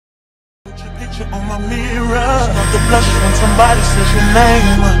reflection on my mirror. Start to blush when somebody says your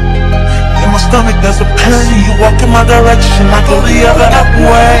name. In my stomach there's a pain. See you walk in my direction, I go the other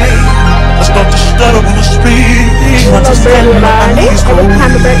way. I start to stutter when you speak. Want to stand on my knees, go every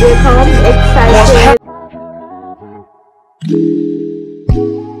time the birthday comes, excited.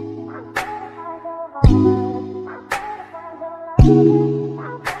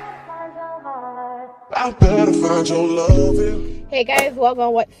 I better find your love. Hey guys,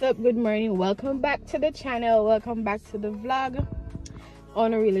 welcome, what's up, good morning, welcome back to the channel, welcome back to the vlog.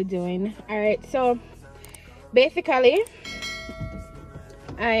 What I'm really doing. Alright, so basically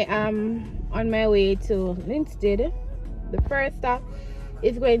I am on my way to Linstead. The first stop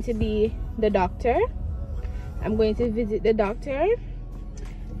is going to be the doctor. I'm going to visit the doctor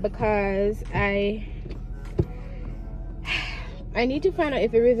because I need to find out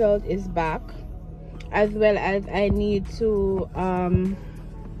if the result is back, as well as I need to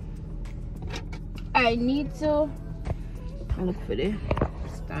look for the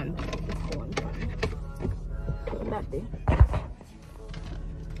stand, that thing,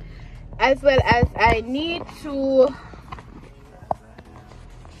 as well as I need to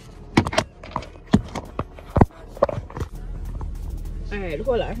alright,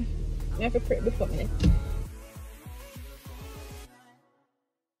 hold on, I have to pray before a minute.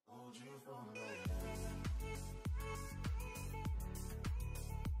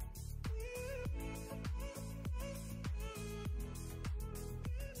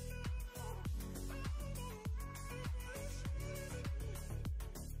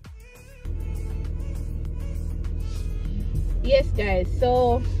 Yes guys,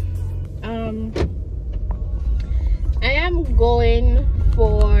 so I am going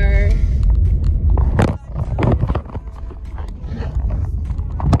for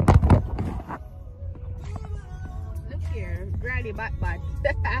look here, granny bat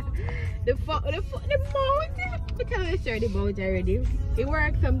the mountain, because I started the mountain already. It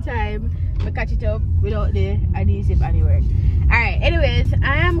works sometime, but catch it up without the adhesive anywhere. Alright, anyways,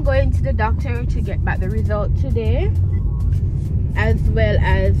 I am going to the doctor to get back the result today, as well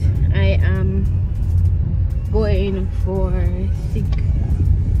as I am going for sick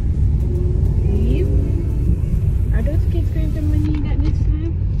leave. Are those kids going to need at this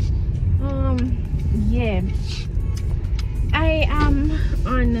time? Yeah, I am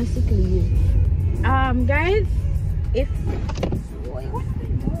on a sick leave. Guys, if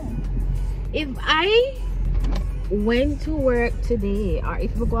I went to work today, or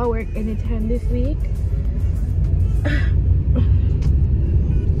if we go to work anytime this week,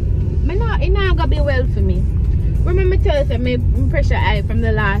 it's not gonna be well for me. Remember tell us that my pressure high from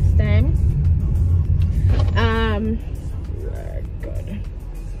the last time. God.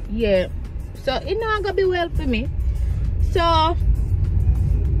 Yeah, so it's not gonna be well for me. So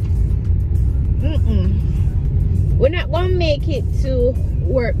we're not gonna make it to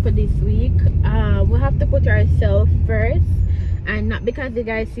work for this week. We have to put ourselves first, and not because the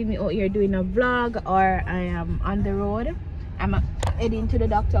guys see me out here doing a vlog or I am on the road. I'm heading to the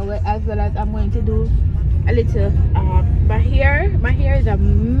doctor, as well as I'm going to do a little my hair is a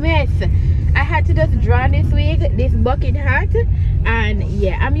mess. I had to just draw this week, this bucket hat, and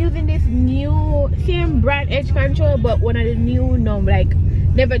yeah, I'm using this new same brand edge control, but one of the new like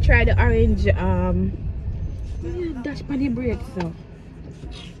never tried the orange dash on the brakes, so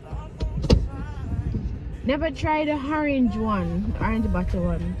never tried the orange butter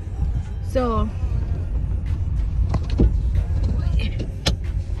one. So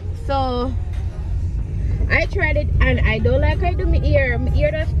I tried it and I don't like how I do my ear. My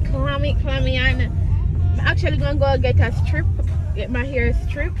ear just clammy, and I'm actually gonna go get a strip, get my hair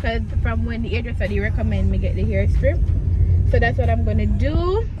stripped, because from when the hairdresser they recommend me get the hair stripped. So that's what I'm gonna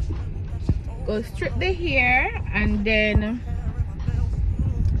do. Go strip the hair and then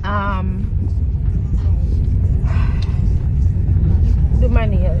do my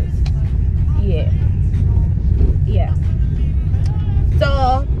nails. Yeah.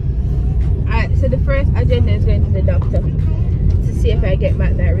 So the first agenda is going to the doctor to see if I get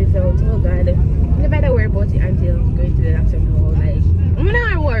back that result. Oh God, I never had to worry about it until going to the doctor. No, like I'm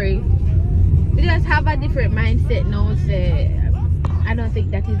not worried. We just have a different mindset now. Say I don't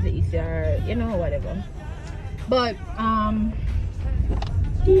think that is the issue, or you know, whatever. But I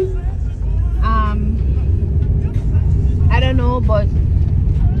don't know, but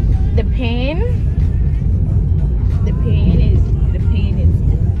the pain is still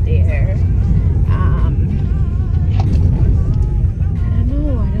there. I don't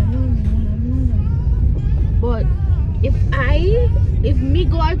know. But if me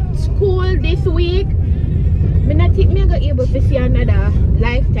go to school this week, I don't think I'm gonna be able to see another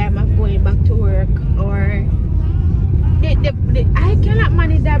lifetime of going back to work.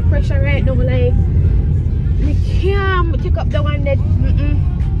 pressure right now. Like, I can't take up the one that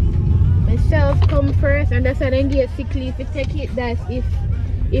myself come first, and that's why I don't get sick leave. If you take it, that's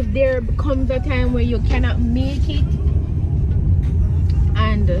if there comes a time where you cannot make it,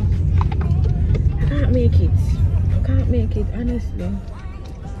 and I can't make it honestly.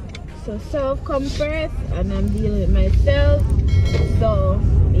 So self come first, and I'm dealing with myself. So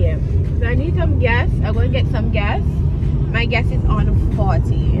yeah, so I need some gas. I'm gonna get some gas. My gas is on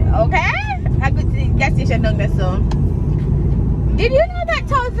 40. Okay, I go to the gas station down there. So did you know that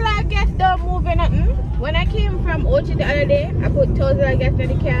Tesla gas don't move or nothing? When I came from Ochi the other day, I put Tesla gas in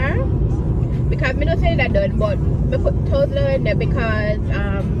the car because me don't say that done, but I put Tesla in there because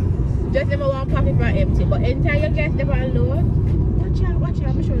just never one pocket for empty. But entire gas never load. Watch out,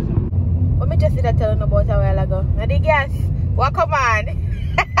 I'm sure. What me just did I tell you about a while ago? Now the gas, what come on?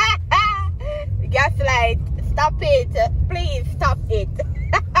 The gas light, stop it, please stop it.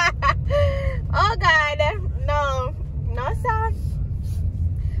 Oh God, no sir.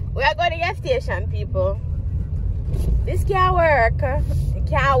 We are going to gas station, people. This can't work. It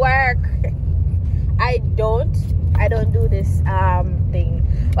can't work. I don't do this thing.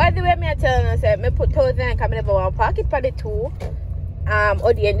 By the way, me I tell you, say me put 1,000 and come never one pocket for the 2.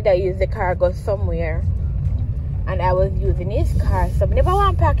 Or the end I use the car go somewhere. And I was using his car, so I never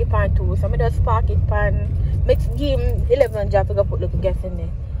want pocket pan 2. So I just pocket pan. Me give him 11 job to go put little gas in there.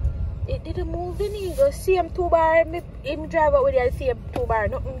 It didn't move in. You go see him 2 bar. Him drive out with the same 2 bar.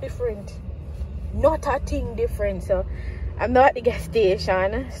 Nothing different. Not a thing different. So I'm not at the gas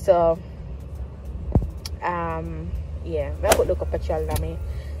station. So yeah, I put look up petrol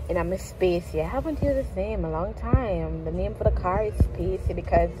in my space. Yeah, I haven't used this name a long time. The name for the car is Spacey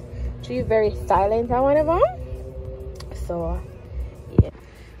because she's very silent or whatever. So yeah.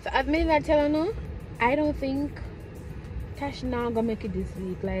 So I've made that telling you, I don't think Cash now gonna make it this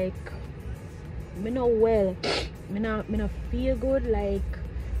week. Like me not well. Me not feel good. Like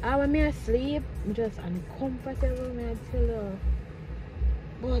when me asleep, me just uncomfortable, me I tell you.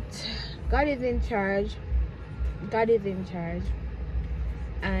 But God is in charge. God is in charge.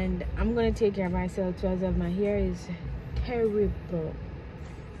 And I'm gonna take care of myself too, as of my hair is terrible.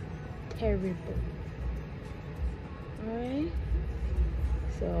 Terrible. Alright.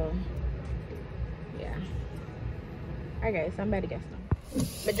 So yeah. Alright guys, somebody guess now.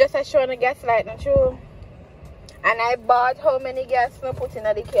 But just as showing the gas light, not true. And I bought how many gas I put in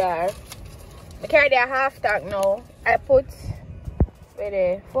the car. I carry a half tank now. I put where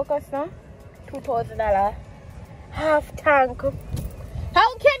the focus now? $2,000 half tank.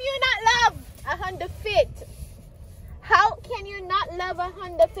 How can you not love a Honda Fit? How can you not love a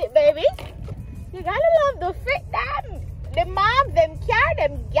Honda Fit, baby? You gotta love the Fit, them. The moms, them car,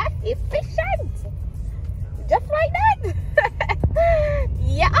 them gas efficient. Just like that.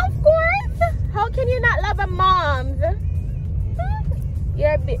 Yeah, of course. How can you not love a mom's?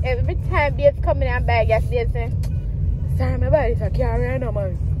 Yeah, every time they's coming and buy gas, they say, sorry, my body is a car right now,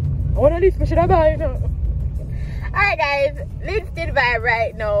 man. I want to leave, but should I buy it now? Alright guys, Linstead vibe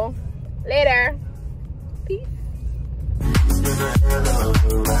right now. Later. Peace.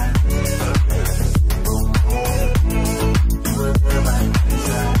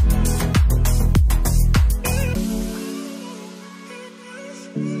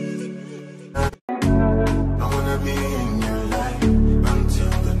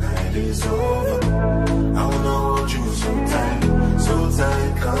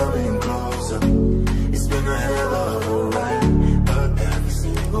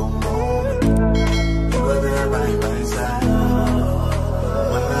 Right by side.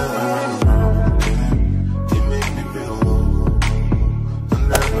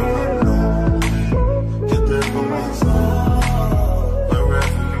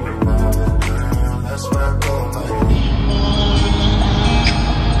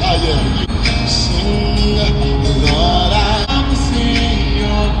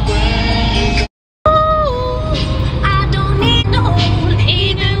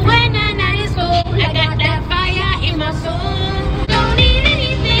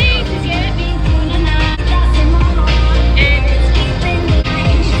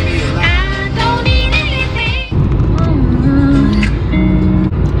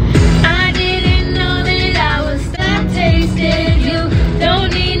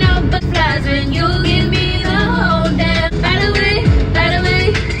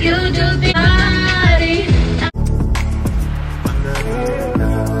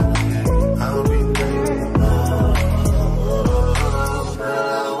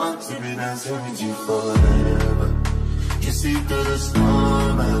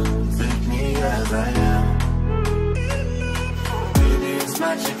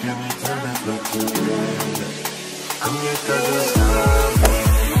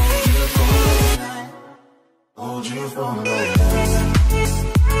 Hold you for a night.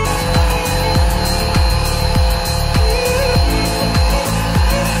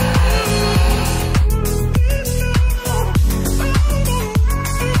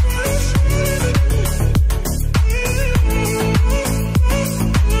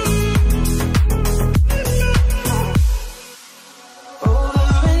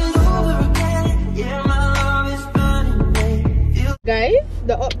 Guys,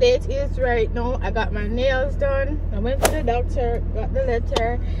 the update is right now I got my nails done. I went to the doctor, got the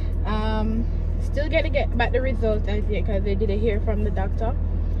letter. Still gonna get back the results as yet because they didn't hear from the doctor.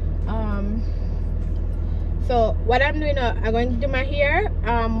 So what I'm doing now, I'm going to do my hair.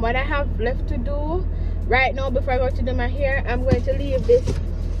 What I have left to do right now before I go to do my hair, I'm going to leave this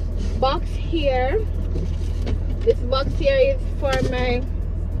box here. This box here is for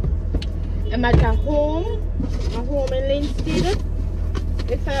I'm at a home in Linstead.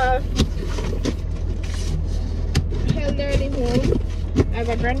 It's a elderly home. I have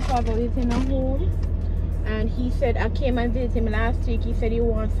a grandfather who's in a home, and he said I came and visited him last week. He said he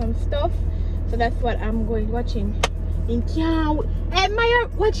wants some stuff, so that's what I'm going to watch him. In can't admire,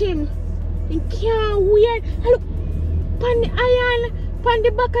 watch him. In can't weird. Look, pan the iron, pan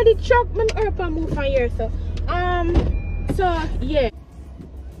the back of the truck. I'm up and move from here. So yeah.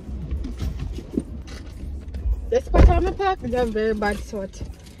 The spot on my park is a very bad spot.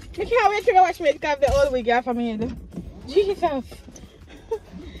 I can't wait to watch me because the old wig off of me. Jesus.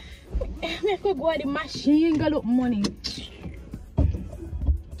 I could go to the machine and go look money.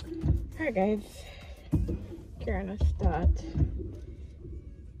 Alright guys. We're gonna start.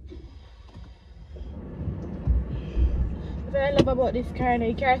 What I love about this car now,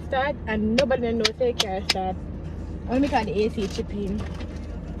 you can't start and nobody knows they can't start. Only because the AC chipping.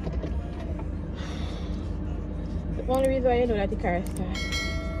 The only reason why you know that the car starts.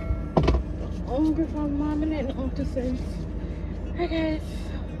 Hungry for mom and nothing to sense. Hi guys,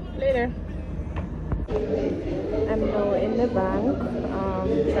 later. I'm now in the bank,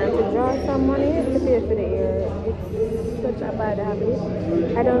 trying to draw some money to pay for the year. It's such a bad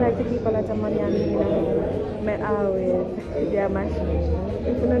habit. I don't like to keep a lot of money on me. I always their machine.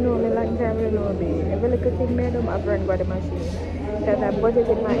 If you don't know me long time, you know me. Every little thing made them up run by the machine. Because I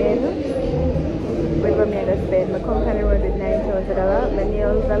budgeted my end with what I had to spend. My company was at $9,000. My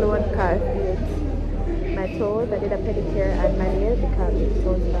nails alone cost it. My toes, I did a pedicure and my nails because it's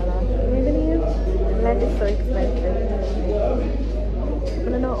 $1,000. You believe? Life is so expensive. I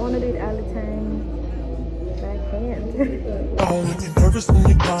don't know, I want to do it all the time. But I can't. Only purpose when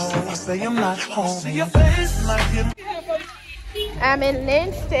you gone. I say I'm not home. See your face like you. I'm in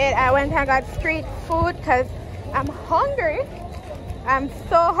Linstead. I went and got street food because I'm hungry. I'm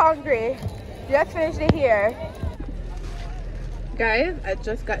so hungry. Just finished it here. Guys, I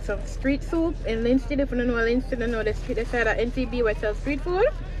just got some street soup in Linstead. If you don't know Linstead, you know the side of NCB where it sells street food.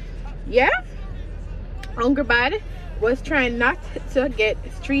 Yeah. Hungry bad. Was trying not to get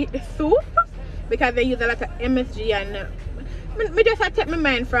street soup because they use a lot of MSG and me just take my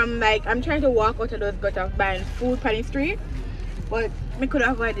mind from like I'm trying to walk out of those gutters buying food on the street, but I could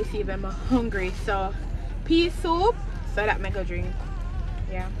avoid this even. I'm hungry, so pea soup so that I go drink.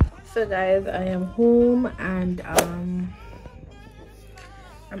 Yeah. So guys, I am home and I'm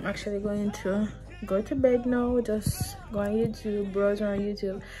actually going to go to bed now. Just go on YouTube, browse on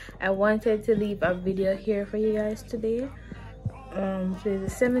YouTube. I wanted to leave a video here for you guys today. Today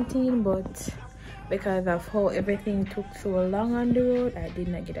is the 17th, but because of how everything took so long on the road, I did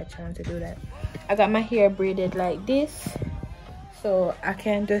not get a chance to do that. I got my hair braided like this, so I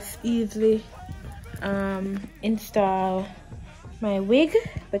can just easily install my wig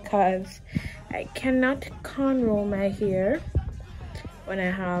because I cannot cornrow my hair when I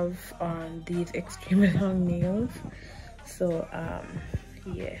have on these extremely long nails. So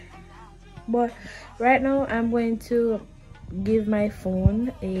yeah, but right now I'm going to give my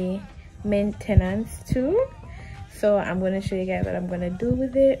phone a maintenance too, so I'm going to show you guys what I'm going to do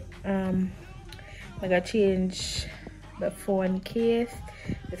with it. I'm gonna change the phone case,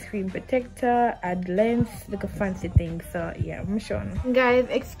 the screen protector, add lens, look a fancy thing. So yeah, I'm showing guys.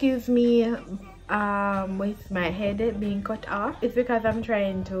 Excuse me with my head being cut off. It's because I'm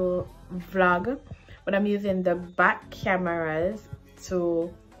trying to vlog, but I'm using the back cameras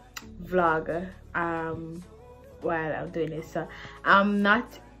to vlog while I'm doing this, so I'm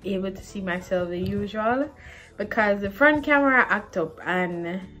not able to see myself the usual because the front camera act up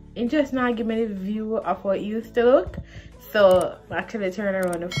and it just not give me the view of what it used to look. So I actually turn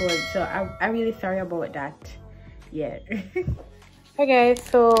around the phone, so I'm really sorry about that. Yeah. Okay guys,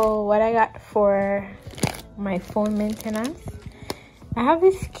 so what I got for my phone maintenance. I have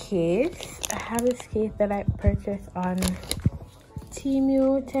this case. That I purchased on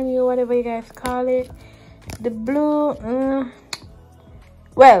Temu, whatever you guys call it. The blue,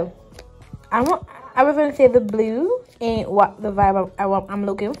 well, I was gonna say the blue ain't what the vibe I'm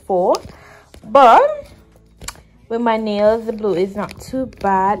looking for, but with my nails, the blue is not too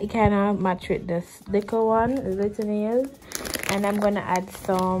bad. It kind of match with this little one, the little nails. And I'm gonna add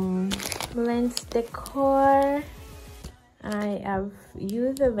some lens decor. I have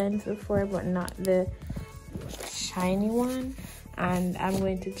used the lens before, but not the shiny one. And I'm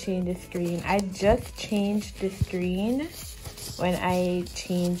going to change the screen. I just changed the screen when I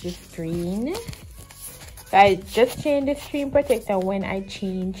changed the screen. So I just changed the screen protector when I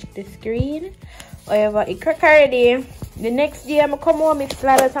changed the screen. However, it cracked already. The next day I'm gonna come home, it's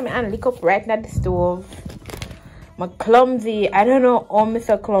slide something and lick up right at the stove. I'm clumsy. I don't know how I'm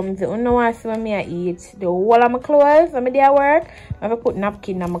so clumsy. I don't know why when I eat. The whole of my clothes, when I day at work, I have to put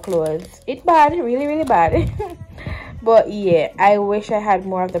napkin on my clothes. It's bad, really, really bad. But yeah, I wish I had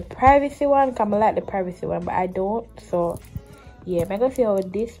more of the privacy one. Cause I like the privacy one, but I don't. So yeah, I'm gonna see how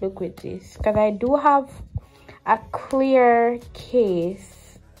this look with this. Cause I do have a clear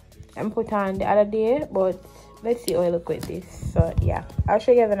case I put on the other day, but let's see how I look with this. So yeah, I'll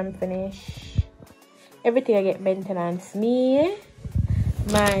show you when I'm finished. Everything I get maintenance, me,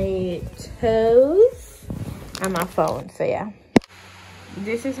 my toes, and my phone. So yeah,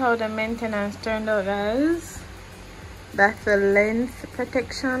 this is how the maintenance turned out, guys. That's the lens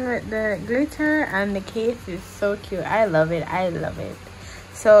protection with the glitter, and the case is so cute. I love it.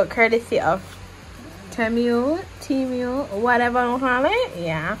 So courtesy of Temu, whatever you call it.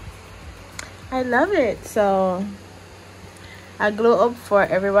 Yeah, I love it. So I glow up for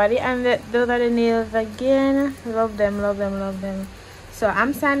everybody, and those are the nails again. Love them. So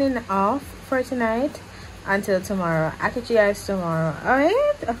I'm signing off for tonight until tomorrow. I'll catch you guys tomorrow. All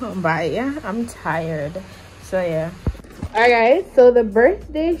right, bye. Yeah, I'm tired. So yeah. All right, so the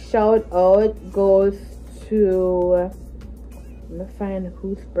birthday shout out goes to, let me find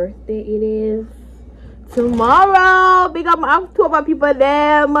whose birthday it is. Tomorrow. Big up my October people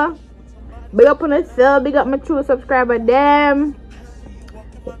them. Big up on yourself. Big up my true subscriber them.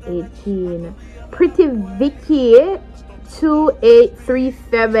 18. Pretty Vicky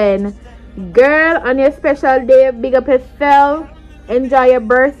 2837. Girl, on your special day, big up yourself. Enjoy your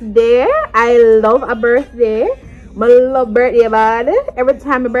birthday. I love a birthday. I love birthday, bad. Every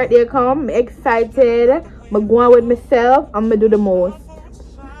time my birthday come, I'm excited. I'm going with myself. I'm gonna do the most.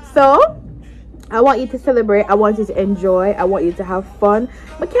 So I want you to celebrate. I want you to enjoy. I want you to have fun.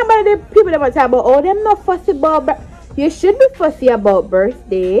 But can't buy the people that talk about, oh, them not fussy about. You should be fussy about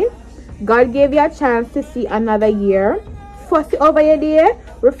birthday. God gave you a chance to see another year. Fussy over your day.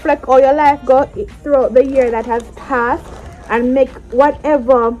 Reflect all your life go throughout the year that has passed, and make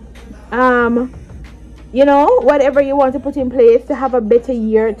whatever you know, whatever you want to put in place to have a better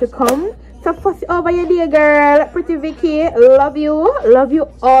year to come. So fussy over your day, girl. Pretty Vicky, love you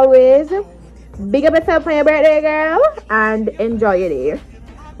always. Big up yourself on your birthday, girl, and enjoy your day.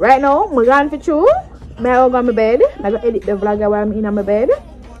 Right now, I'm going for you. I'm going to my bed. I'm going to edit the vlog while I'm in my bed.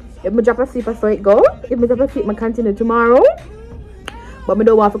 If I drop asleep, I saw it go. If I drop asleep, I continue tomorrow. But I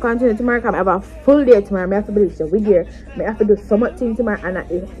don't want to continue tomorrow because I have a full day tomorrow. I have to bleach the wig here. I have to do so much things tomorrow. And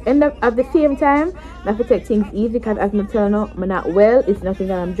at the same time, I have to take things easy because as I'm telling you, I'm not well. It's nothing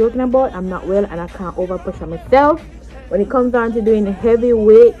that I'm joking about. I'm not well and I can't over pressure myself. When it comes down to doing heavy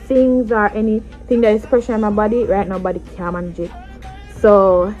weight things or anything that is pressuring my body, right now, body can't manage it.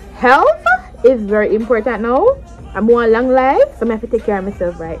 So health is very important now. I'm more long life, so I have to take care of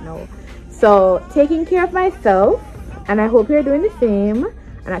myself right now. So taking care of myself, and I hope you're doing the same.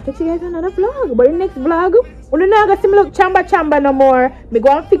 And I'll catch you guys in another vlog. But the next vlog, we're not gonna see me look chamba no more. Me go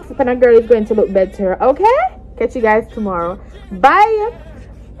and fix it and a girl is going to look better. Okay? Catch you guys tomorrow. Bye.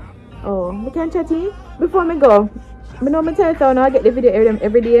 Oh, we can chatty before me go. I know me tell you so now I get the video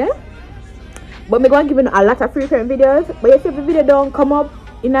every day. But me go and give you a lot of frequent videos. But if the video don't come up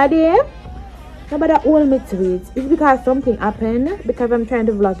in a day, nobody hold me to it. It's because something happened. Because I'm trying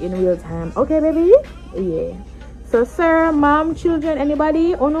to vlog in real time. Okay, baby? Yeah. So, sir, mom, children,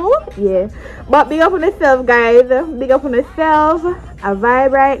 anybody? Oh no? Yeah. But big up on yourself, guys. Big up on yourself. I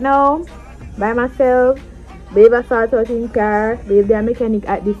vibe right now. By myself. Babe, I start out in car. Babe, they're mechanic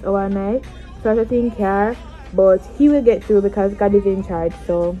at this hour night. Start out in car. But he will get through because God is in charge.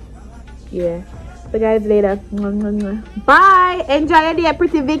 So, yeah. So, guys, later. Bye. Enjoy your day,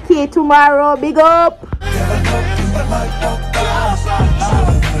 Pretty Vicky. Tomorrow. Big up.